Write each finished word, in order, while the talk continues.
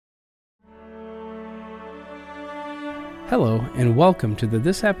Hello, and welcome to the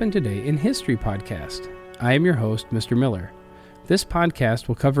This Happened Today in History podcast. I am your host, Mr. Miller. This podcast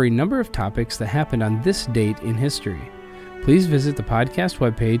will cover a number of topics that happened on this date in history. Please visit the podcast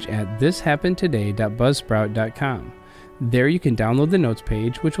webpage at thishappenedtoday.buzzsprout.com. There you can download the notes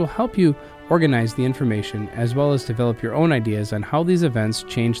page, which will help you organize the information as well as develop your own ideas on how these events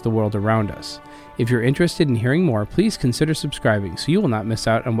change the world around us. If you're interested in hearing more, please consider subscribing so you will not miss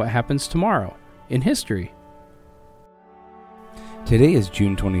out on what happens tomorrow in history. Today is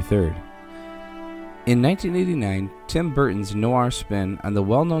June 23rd. In 1989, Tim Burton's noir spin on the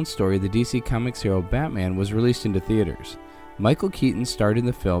well-known story of the DC Comics hero Batman was released into theaters. Michael Keaton starred in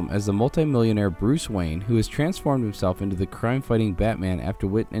the film as the multimillionaire Bruce Wayne, who has transformed himself into the crime-fighting Batman after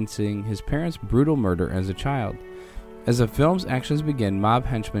witnessing his parents' brutal murder as a child. As the film's actions begin, mob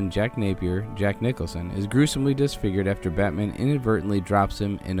henchman Jack Napier, Jack Nicholson, is gruesomely disfigured after Batman inadvertently drops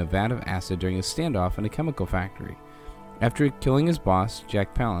him in a vat of acid during a standoff in a chemical factory. After killing his boss,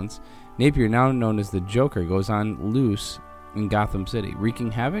 Jack Palance, Napier, now known as the Joker, goes on loose in Gotham City, wreaking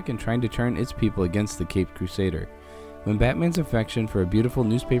havoc and trying to turn its people against the Caped Crusader. When Batman's affection for a beautiful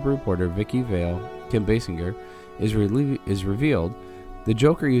newspaper reporter, Vicky Vale, Kim Basinger, is revealed, the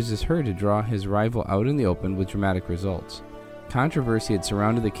Joker uses her to draw his rival out in the open with dramatic results. Controversy had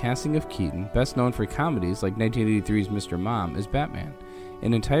surrounded the casting of Keaton, best known for comedies like 1983's Mr. Mom, as Batman.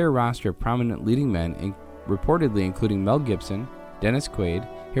 An entire roster of prominent leading men, reportedly including Mel Gibson, Dennis Quaid,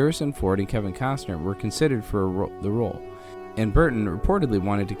 Harrison Ford, and Kevin Costner, were considered for the role, and Burton reportedly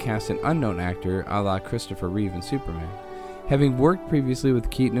wanted to cast an unknown actor a la Christopher Reeve in Superman. Having worked previously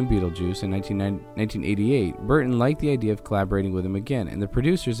with Keaton in Beetlejuice in 1988, Burton liked the idea of collaborating with him again, and the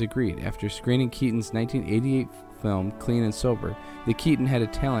producers agreed. After screening Keaton's 1988 film Clean and Sober, that Keaton had a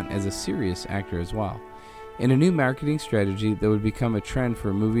talent as a serious actor as well. In a new marketing strategy that would become a trend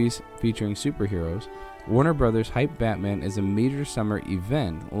for movies featuring superheroes, Warner Brothers hyped Batman as a major summer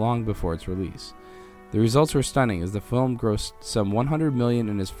event long before its release. The results were stunning as the film grossed some $100 million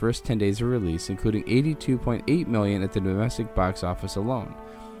in its first 10 days of release, including $82.8 million at the domestic box office alone.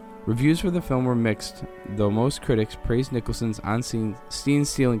 Reviews for the film were mixed, though most critics praised Nicholson's on-scene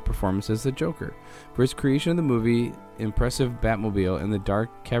scene-stealing performance as the Joker. For his creation of the movie, impressive Batmobile in the dark,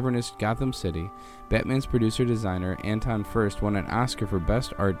 cavernous Gotham City, Batman's producer-designer Anton Furst won an Oscar for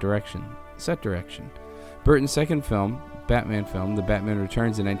Best Art Set Direction. Burton's second film, Batman film, The Batman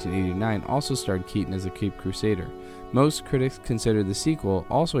Returns in 1989, also starred Keaton as a Caped Crusader. Most critics consider the sequel,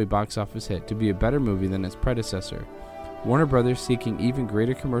 also a box office hit, to be a better movie than its predecessor. Warner Brothers, seeking even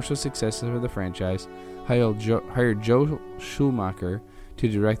greater commercial success for the franchise, hired Joe Schumacher to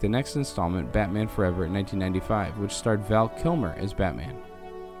direct the next installment, Batman Forever, in 1995, which starred Val Kilmer as Batman.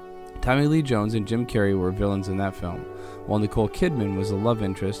 Tommy Lee Jones and Jim Carrey were villains in that film, while Nicole Kidman was a love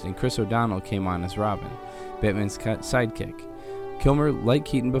interest and Chris O'Donnell came on as Robin, Batman's sidekick. Kilmer, like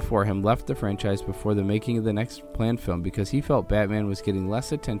Keaton before him, left the franchise before the making of the next planned film because he felt Batman was getting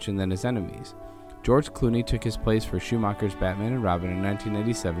less attention than his enemies. George Clooney took his place for Schumacher's Batman and Robin in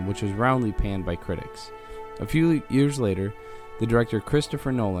 1997, which was roundly panned by critics. A few years later, the director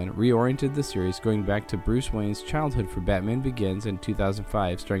Christopher Nolan reoriented the series, going back to Bruce Wayne's childhood for Batman Begins in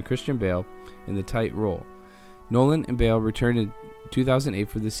 2005, starring Christian Bale in the tight role. Nolan and Bale returned in 2008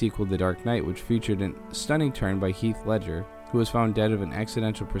 for the sequel The Dark Knight, which featured a stunning turn by Heath Ledger, who was found dead of an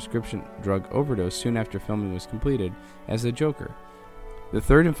accidental prescription drug overdose soon after filming was completed, as the Joker. The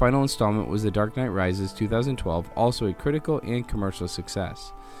third and final installment was The Dark Knight Rises 2012, also a critical and commercial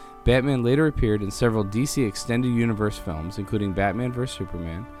success. Batman later appeared in several DC Extended Universe films, including Batman vs.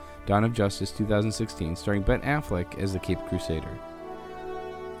 Superman, Dawn of Justice 2016, starring Ben Affleck as the Caped Crusader.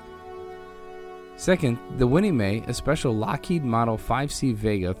 Second, the Winnie Mae, a special Lockheed Model 5C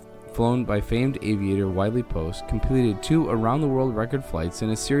Vega flown by famed aviator Wiley Post, completed 2 around-the-world record flights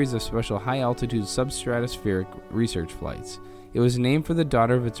and a series of special high-altitude substratospheric research flights. It was named for the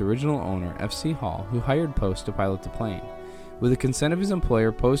daughter of its original owner, F.C. Hall, who hired Post to pilot the plane. With the consent of his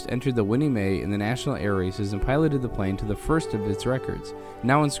employer, Post entered the Winnie Mae in the National Air Races and piloted the plane to the first of its records,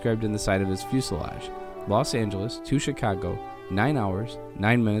 now inscribed in the side of his fuselage: Los Angeles to Chicago, 9 hours,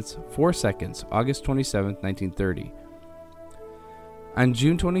 9 minutes, 4 seconds, August 27, 1930. On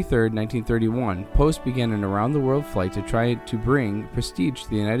June 23, 1931, Post began an around-the-world flight to try to bring prestige to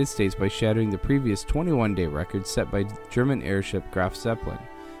the United States by shattering the previous 21-day record set by German airship Graf Zeppelin.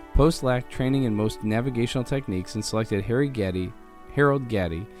 Post lacked training in most navigational techniques and selected Harold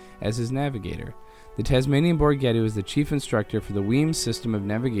Gatty as his navigator. The Tasmanian-born Gatty was the chief instructor for the Weems system of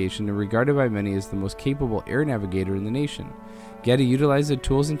navigation and regarded by many as the most capable air navigator in the nation. Getty utilized the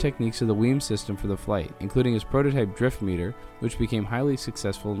tools and techniques of the Weems system for the flight, including his prototype drift meter, which became highly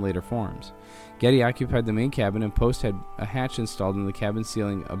successful in later forms. Getty occupied the main cabin, and Post had a hatch installed in the cabin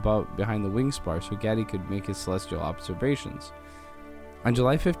ceiling behind the wing spar so Getty could make his celestial observations. On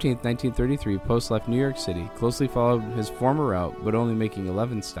July 15, 1933, Post left New York City, closely followed his former route, but only making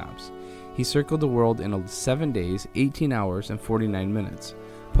 11 stops. He circled the world in 7 days, 18 hours, and 49 minutes.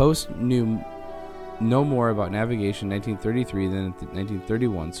 Post knew no more about navigation in 1933 than in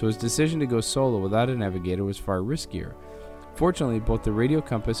 1931, so his decision to go solo without a navigator was far riskier. Fortunately, both the radio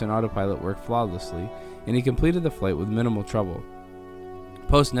compass and autopilot worked flawlessly, and he completed the flight with minimal trouble.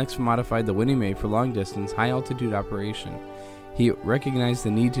 Post next modified the Winnie Mae for long-distance, high-altitude operation. He recognized the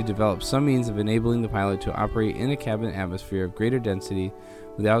need to develop some means of enabling the pilot to operate in a cabin atmosphere of greater density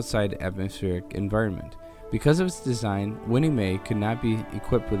with the outside atmospheric environment. Because of its design, Winnie Mae could not be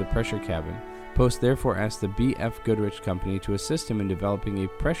equipped with a pressure cabin. Post therefore asked the B.F. Goodrich Company to assist him in developing a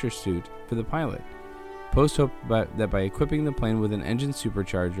pressure suit for the pilot. Post hoped that by equipping the plane with an engine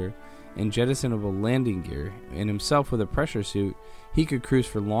supercharger and jettisonable landing gear, and himself with a pressure suit, he could cruise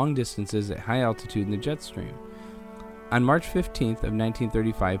for long distances at high altitude in the jet stream. On March 15th of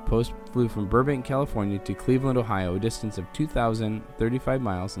 1935, Post flew from Burbank, California to Cleveland, Ohio, a distance of 2,035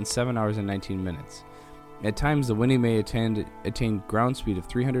 miles in 7 hours and 19 minutes. At times, the Winnie Mae attained ground speed of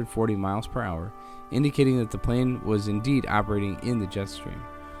 340 miles per hour, indicating that the plane was indeed operating in the jet stream.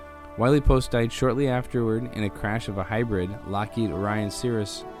 Wiley Post died shortly afterward in a crash of a hybrid Lockheed Orion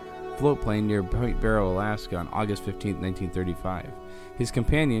Cirrus float plane near Point Barrow, Alaska on August 15, 1935. His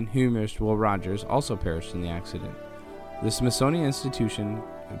companion, humorist Will Rogers, also perished in the accident. The Smithsonian Institution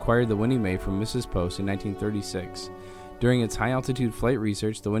acquired the Winnie Mae from Mrs. Post in 1936. During its high-altitude flight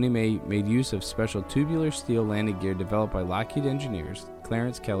research, the Winnie Mae made use of special tubular steel landing gear developed by Lockheed engineers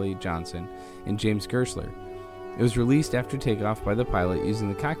Clarence Kelly Johnson and James Gersler. It was released after takeoff by the pilot using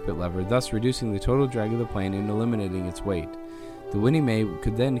the cockpit lever, thus reducing the total drag of the plane and eliminating its weight. The Winnie Mae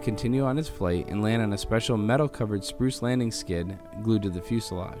could then continue on its flight and land on a special metal-covered spruce landing skid glued to the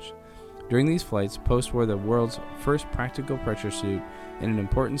fuselage. During these flights, Post wore the world's first practical pressure suit in an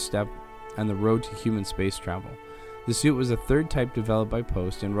important step on the road to human space travel. The suit was the third type developed by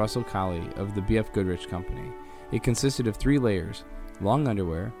Post and Russell Colley of the B.F. Goodrich Company. It consisted of 3 layers: long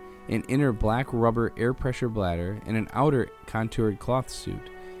underwear, an inner black rubber air pressure bladder, and an outer contoured cloth suit.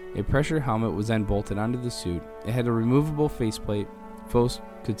 A pressure helmet was then bolted onto the suit. It had a removable faceplate Post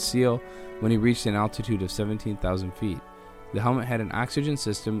could seal when he reached an altitude of 17,000 feet. The helmet had an oxygen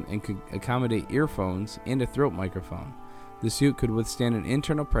system and could accommodate earphones and a throat microphone. The suit could withstand an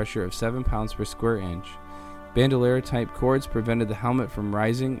internal pressure of 7 pounds per square inch. Bandolier-type cords prevented the helmet from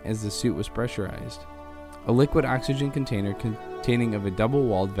rising as the suit was pressurized. A liquid oxygen container containing of a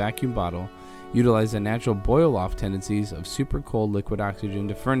double-walled vacuum bottle utilized the natural boil-off tendencies of super-cold liquid oxygen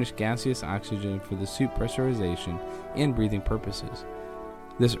to furnish gaseous oxygen for the suit pressurization and breathing purposes.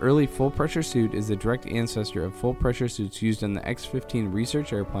 This early full-pressure suit is the direct ancestor of full-pressure suits used on the X-15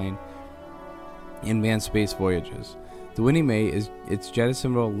 research airplane and manned space voyages. The Winnie Mae, its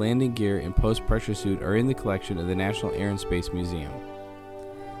jettisonable landing gear and post-pressure suit are in the collection of the National Air and Space Museum.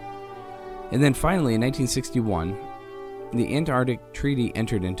 And then finally, in 1961, the Antarctic Treaty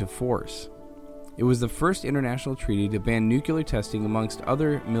entered into force. It was the first international treaty to ban nuclear testing amongst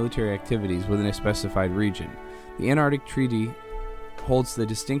other military activities within a specified region. The Antarctic Treaty holds the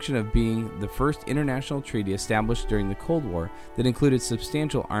distinction of being the first international treaty established during the Cold War that included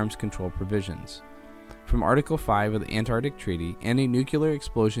substantial arms control provisions. From Article 5 of the Antarctic Treaty, any nuclear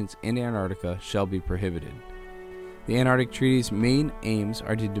explosions in Antarctica shall be prohibited. The Antarctic Treaty's main aims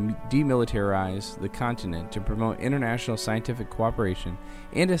are to demilitarize the continent, to promote international scientific cooperation,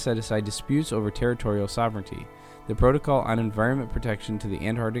 and to set aside disputes over territorial sovereignty. The Protocol on Environment Protection to the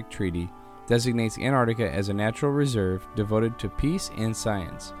Antarctic Treaty designates Antarctica as a natural reserve devoted to peace and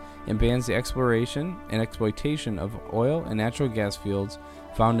science, and bans the exploration and exploitation of oil and natural gas fields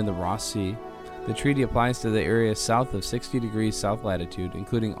found in the Ross Sea. The treaty applies to the area south of 60 degrees south latitude,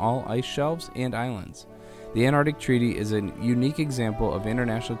 including all ice shelves and islands. The Antarctic Treaty is a unique example of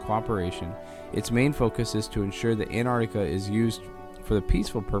international cooperation. Its main focus is to ensure that Antarctica is used for the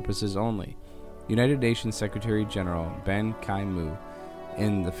peaceful purposes only. United Nations Secretary General Ban Ki-moon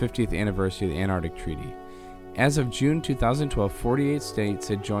in the 50th anniversary of the Antarctic Treaty. As of June 2012, 48 states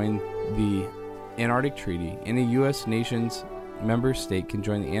had joined the Antarctic Treaty. Any U.S. nation's member state can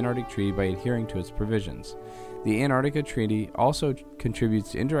join the Antarctic Treaty by adhering to its provisions. The Antarctica Treaty also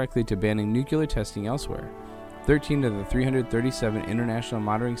contributes indirectly to banning nuclear testing elsewhere. 13 of the 337 International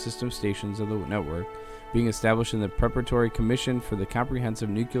Monitoring System stations of the network, being established in the Preparatory Commission for the Comprehensive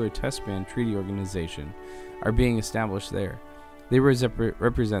Nuclear Test Ban Treaty Organization, are being established there. They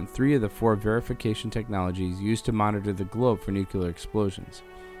represent 3 of the 4 verification technologies used to monitor the globe for nuclear explosions.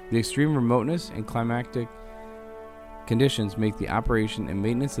 The extreme remoteness and climatic conditions make the operation and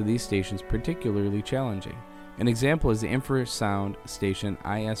maintenance of these stations particularly challenging. An example is the infrasound station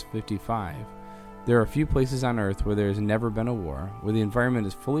IS-55. There are few places on Earth where there has never been a war, where the environment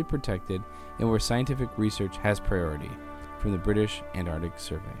is fully protected, and where scientific research has priority. From the British Antarctic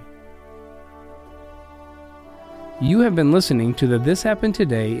Survey. You have been listening to the This Happened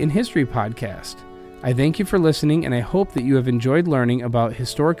Today in History podcast. I thank you for listening, and I hope that you have enjoyed learning about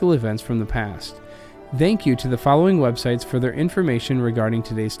historical events from the past. Thank you to the following websites for their information regarding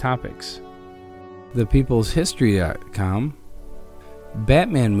today's topics: ThePeoplesHistory.com,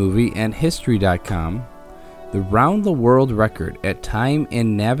 Batman Movie and History.com, the Round the World Record at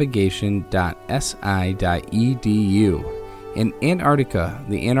timeandnavigation.si.edu, and Antarctica,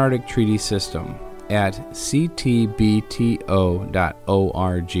 the Antarctic Treaty System, at ctbto.org.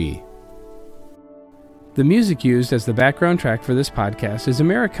 The music used as the background track for this podcast is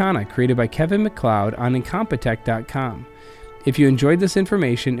Americana, created by Kevin MacLeod on Incompetech.com. If you enjoyed this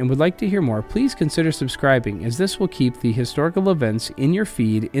information and would like to hear more, please consider subscribing, as this will keep the historical events in your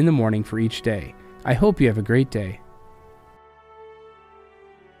feed in the morning for each day. I hope you have a great day.